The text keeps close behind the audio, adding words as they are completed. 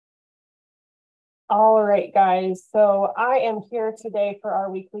All right, guys. So I am here today for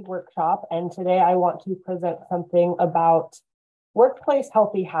our weekly workshop, and today I want to present something about workplace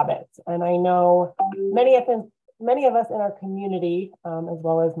healthy habits. And I know many of us in our community, as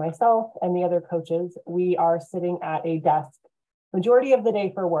well as myself and the other coaches, we are sitting at a desk majority of the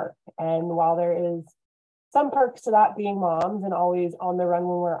day for work. And while there is some perks to that being moms and always on the run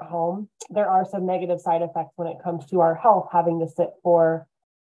when we're at home, there are some negative side effects when it comes to our health, having to sit for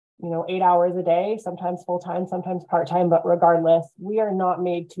 8 hours a day, sometimes full time, sometimes part time, but regardless, we are not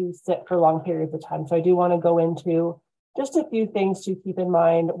made to sit for long periods of time. So I do want to go into just a few things to keep in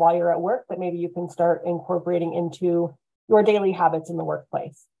mind while you're at work that maybe you can start incorporating into your daily habits in the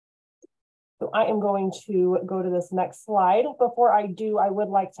workplace. So I am going to go to this next slide. Before I do, I would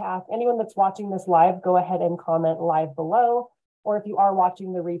like to ask anyone that's watching this live, go ahead and comment live below. Or if you are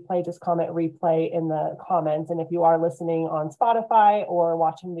watching the replay, just comment replay in the comments. And if you are listening on Spotify or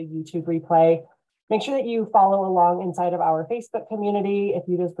watching the YouTube replay, make sure that you follow along inside of our Facebook community. If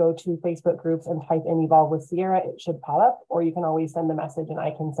you just go to Facebook groups and type in Evolve with Sierra, it should pop up, or you can always send a message and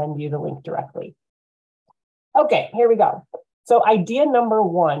I can send you the link directly. Okay, here we go. So idea number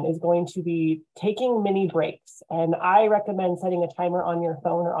one is going to be taking mini breaks. And I recommend setting a timer on your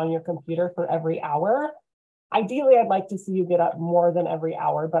phone or on your computer for every hour. Ideally, I'd like to see you get up more than every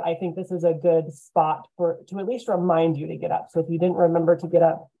hour, but I think this is a good spot to at least remind you to get up. So if you didn't remember to get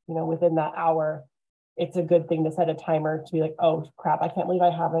up, within that hour, it's a good thing to set a timer to be like, oh crap, I can't believe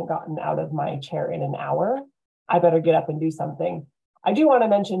I haven't gotten out of my chair in an hour. I better get up and do something. I do want to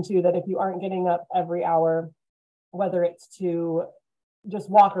mention too that if you aren't getting up every hour, whether it's to just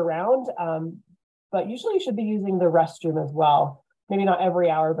walk around, but usually you should be using the restroom as well. Maybe not every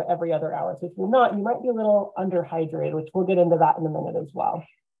hour, but every other hour. So if you're not, you might be a little underhydrated, which we'll get into that in a minute as well.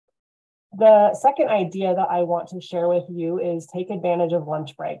 The second idea that I want to share with you is take advantage of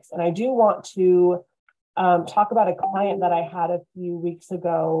lunch breaks. And I do want to talk about a client that I had a few weeks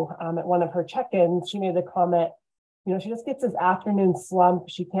ago at one of her check-ins. She made the comment, she just gets this afternoon slump.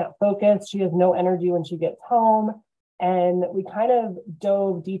 She can't focus. She has no energy when she gets home. And we kind of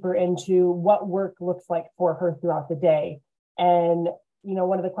dove deeper into what work looks like for her throughout the day. And,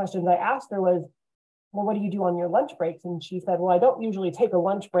 one of the questions I asked her was, well, what do you do on your lunch breaks? And she said, well, I don't usually take a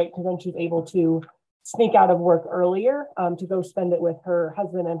lunch break because then she's able to sneak out of work earlier to go spend it with her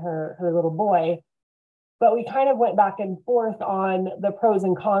husband and her little boy. But we kind of went back and forth on the pros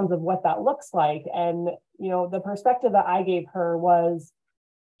and cons of what that looks like. And, the perspective that I gave her was,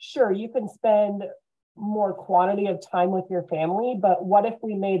 sure, you can spend more quantity of time with your family, but what if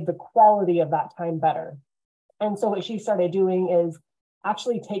we made the quality of that time better? And so what she started doing is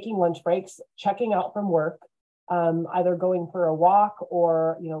actually taking lunch breaks, checking out from work, either going for a walk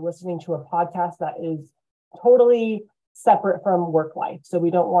or, listening to a podcast that is totally separate from work life. So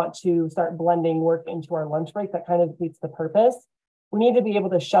we don't want to start blending work into our lunch break. That kind of defeats the purpose. We need to be able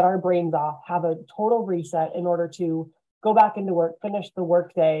to shut our brains off, have a total reset in order to go back into work, finish the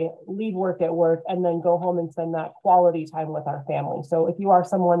work day, leave work at work, and then go home and spend that quality time with our family. So if you are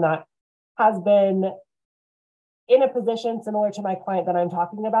someone that has been in a position similar to my client that I'm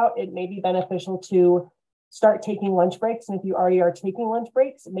talking about, it may be beneficial to start taking lunch breaks. And if you already are taking lunch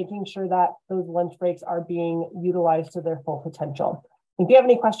breaks, making sure that those lunch breaks are being utilized to their full potential. If you have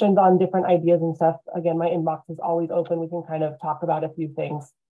any questions on different ideas and stuff, again, my inbox is always open. We can kind of talk about a few things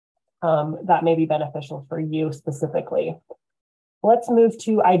that may be beneficial for you specifically. Let's move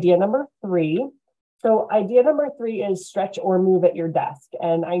to idea number 3. So idea number 3 is stretch or move at your desk.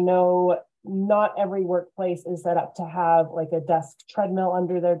 And I know not every workplace is set up to have like a desk treadmill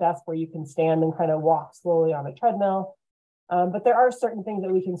under their desk where you can stand and kind of walk slowly on a treadmill. But there are certain things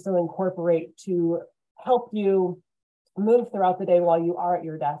that we can still incorporate to help you move throughout the day while you are at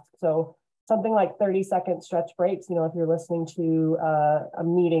your desk. So something like 30-second stretch breaks, if you're listening to a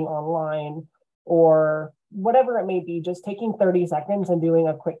meeting online or whatever it may be, just taking 30 seconds and doing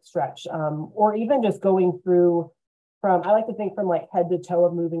a quick stretch, or even just going through I like to think from like head to toe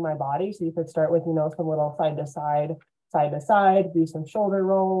of moving my body. So you could start with, some little side to side, do some shoulder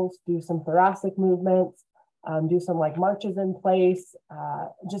rolls, do some thoracic movements, do some like marches in place,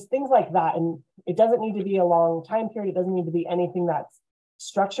 just things like that. And it doesn't need to be a long time period. It doesn't need to be anything that's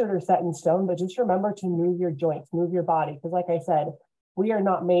structured or set in stone, but just remember to move your joints, move your body. Because like I said, we are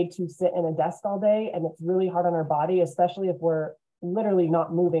not made to sit in a desk all day, and it's really hard on our body, especially if we're literally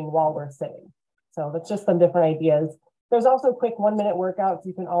not moving while we're sitting. So that's just some different ideas. There's also quick 1-minute workouts.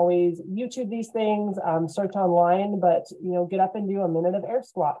 You can always YouTube these things, search online, but get up and do a minute of air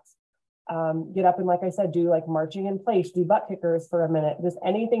squats. Get up and, like I said, do like marching in place, do butt kickers for a minute, just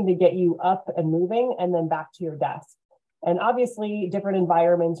anything to get you up and moving and then back to your desk. And obviously different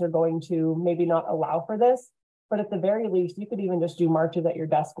environments are going to maybe not allow for this, but at the very least, you could even just do marches at your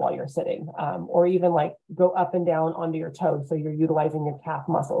desk while you're sitting, or even like go up and down onto your toes. So you're utilizing your calf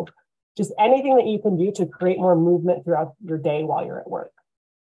muscles. Just anything that you can do to create more movement throughout your day while you're at work.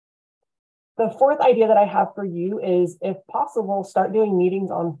 The fourth idea that I have for you is, if possible, start doing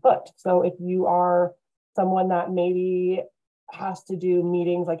meetings on foot. So if you are someone that maybe has to do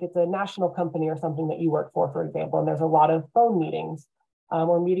meetings, like it's a national company or something that you work for example, and there's a lot of phone meetings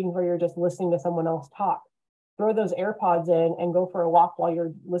or meetings where you're just listening to someone else talk, throw those AirPods in and go for a walk while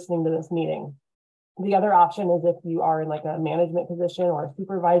you're listening to this meeting. The other option is if you are in like a management position or a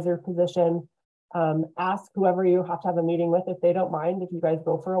supervisor position, ask whoever you have to have a meeting with if they don't mind if you guys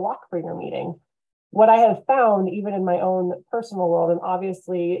go for a walk for your meeting. What I have found, even in my own personal world, and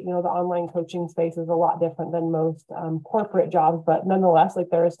obviously, you know, the online coaching space is a lot different than most corporate jobs, but nonetheless, like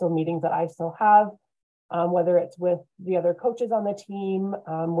there are still meetings that I still have, whether it's with the other coaches on the team,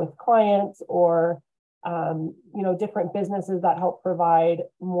 with clients, or you know, different businesses that help provide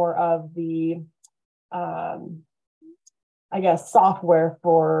more of the, I guess, software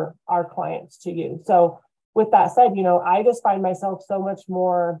for our clients to use. So with that said, you know, I just find myself so much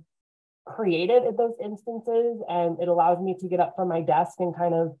more creative in those instances, and it allows me to get up from my desk and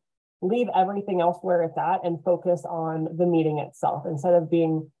kind of leave everything else where it's at and focus on the meeting itself, instead of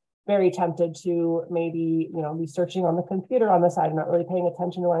being very tempted to maybe, you know, be searching on the computer on the side and not really paying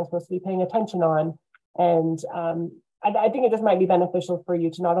attention to what I'm supposed to be paying attention on. And I think it just might be beneficial for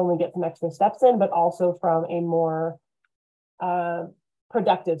you to not only get some extra steps in, but also from a more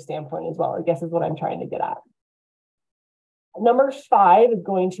productive standpoint as well, I guess is what I'm trying to get at. Number 5 is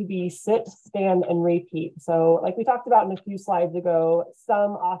going to be sit, stand, and repeat. So like we talked about in a few slides ago,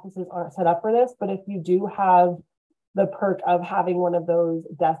 some offices aren't set up for this, but if you do have the perk of having one of those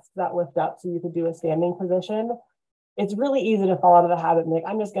desks that lift up so you could do a standing position, it's really easy to fall out of the habit and think,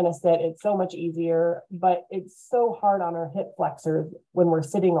 I'm just going to sit. It's so much easier, but it's so hard on our hip flexors when we're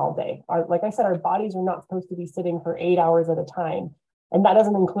sitting all day. Like I said, our bodies are not supposed to be sitting for 8 hours at a time. And that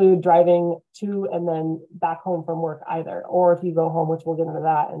doesn't include driving to and then back home from work either. Or if you go home, which we'll get into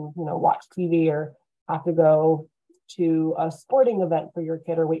that, and, you know, watch TV or have to go to a sporting event for your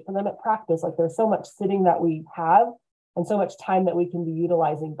kid or wait for them at practice. Like there's so much sitting that we have and so much time that we can be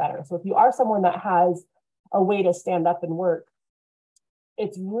utilizing better. So if you are someone that has a way to stand up and work,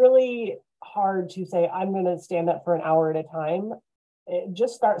 it's really hard to say, I'm going to stand up for an hour at a time.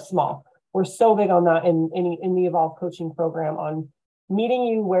 Just start small. We're so big on that in the Evolve coaching program, on meeting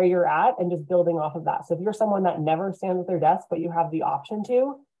you where you're at and just building off of that. So if you're someone that never stands at their desk, but you have the option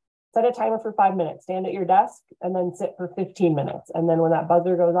to, set a timer for 5 minutes, stand at your desk, and then sit for 15 minutes. And then when that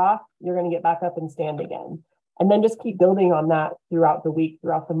buzzer goes off, you're going to get back up and stand again. And then just keep building on that throughout the week,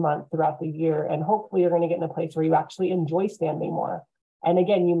 throughout the month, throughout the year. And hopefully you're going to get in a place where you actually enjoy standing more. And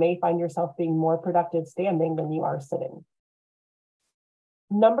again, you may find yourself being more productive standing than you are sitting.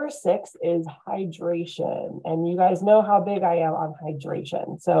 Number 6 is hydration. And you guys know how big I am on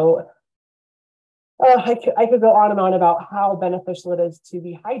hydration. So I could go on and on about how beneficial it is to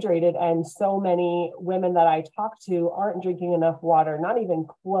be hydrated. And so many women that I talk to aren't drinking enough water, not even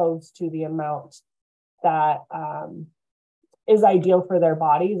close to the amount that is ideal for their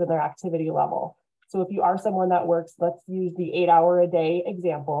bodies and their activity level. So if you are someone that works, let's use the 8-hour-a-day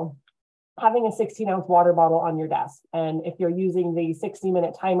example, having a 16-ounce water bottle on your desk. And if you're using the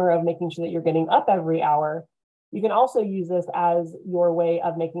 60-minute timer of making sure that you're getting up every hour, you can also use this as your way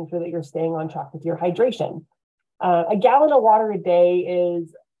of making sure that you're staying on track with your hydration. A gallon of water a day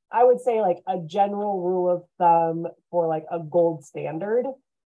is, I would say, like a general rule of thumb for like a gold standard.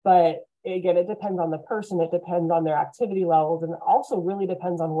 But again, it depends on the person, it depends on their activity levels, and it also really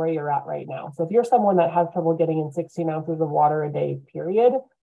depends on where you're at right now. So if you're someone that has trouble getting in 16 ounces of water a day, period,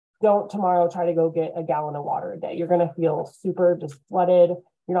 don't tomorrow try to go get a gallon of water a day. You're going to feel super just flooded.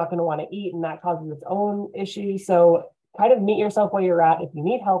 You're not going to want to eat, and that causes its own issues. So kind of meet yourself where you're at. If you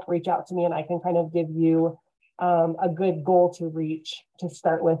need help, reach out to me and I can kind of give you a good goal to reach to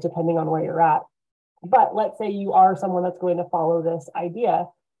start with, depending on where you're at. But let's say you are someone that's going to follow this idea.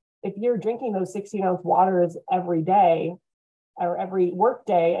 If you're drinking those 16-ounce waters every day or every work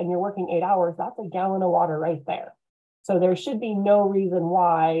day and you're working 8 hours, that's a gallon of water right there. So there should be no reason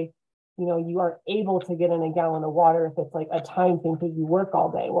why, you know, you aren't able to get in a gallon of water if it's like a time thing because you work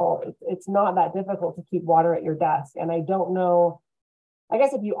all day. Well, it's not that difficult to keep water at your desk. And I don't know, I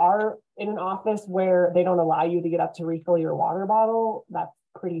guess if you are in an office where they don't allow you to get up to refill your water bottle, that's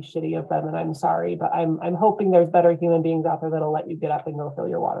pretty shitty of them, and I'm sorry, but I'm hoping there's better human beings out there that'll let you get up and go fill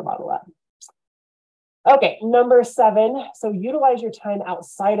your water bottle up. Okay, number 7. So utilize your time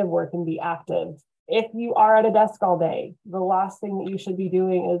outside of work and be active. if you are at a desk all day, the last thing that you should be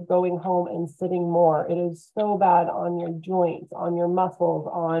doing is going home and sitting more. It is so bad on your joints, on your muscles,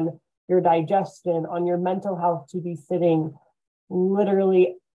 on your digestion, on your mental health to be sitting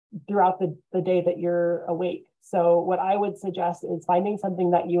literally throughout the day that you're awake. So what I would suggest is finding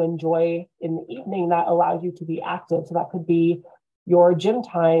something that you enjoy in the evening that allows you to be active. So that could be your gym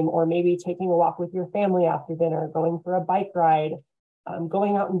time, or maybe taking a walk with your family after dinner, going for a bike ride,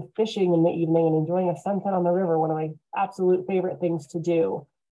 going out and fishing in the evening and enjoying a sunset on the river, one of my absolute favorite things to do.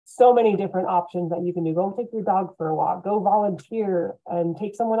 So many different options that you can do. Go and take your dog for a walk. Go volunteer and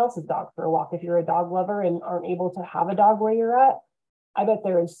take someone else's dog for a walk. If you're a dog lover and aren't able to have a dog where you're at, I bet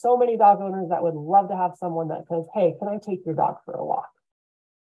there is so many dog owners that would love to have someone that says, hey, can I take your dog for a walk?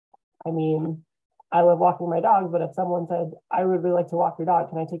 I mean, I love walking my dogs, but if someone said, I would really like to walk your dog,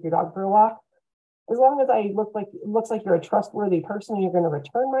 can I take your dog for a walk? As long as it looks like you're a trustworthy person and you're going to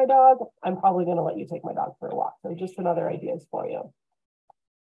return my dog, I'm probably going to let you take my dog for a walk. So just some other ideas for you.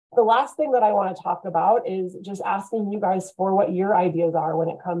 The last thing that I want to talk about is just asking you guys for what your ideas are when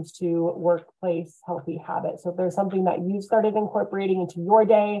it comes to workplace healthy habits. So if there's something that you've started incorporating into your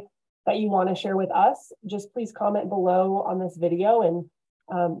day that you want to share with us, just please comment below on this video, and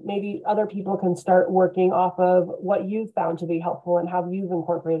maybe other people can start working off of what you've found to be helpful and how you've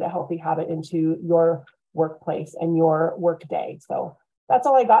incorporated a healthy habit into your workplace and your work day. So that's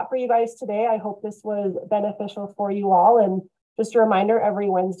all I got for you guys today. I hope this was beneficial for you all. And just a reminder, every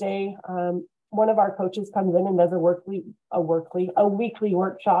Wednesday, one of our coaches comes in and does a weekly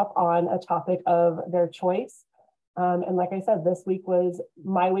workshop on a topic of their choice. And like I said, this week was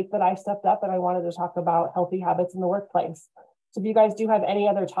my week that I stepped up and I wanted to talk about healthy habits in the workplace. So if you guys do have any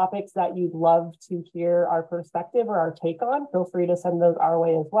other topics that you'd love to hear our perspective or our take on, feel free to send those our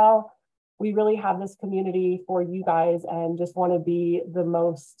way as well. We really have this community for you guys and just want to be the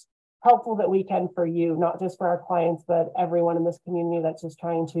most helpful that we can for you, not just for our clients, but everyone in this community that's just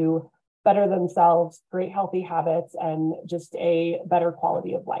trying to better themselves, create healthy habits, and just a better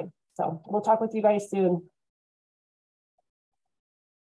quality of life. So we'll talk with you guys soon.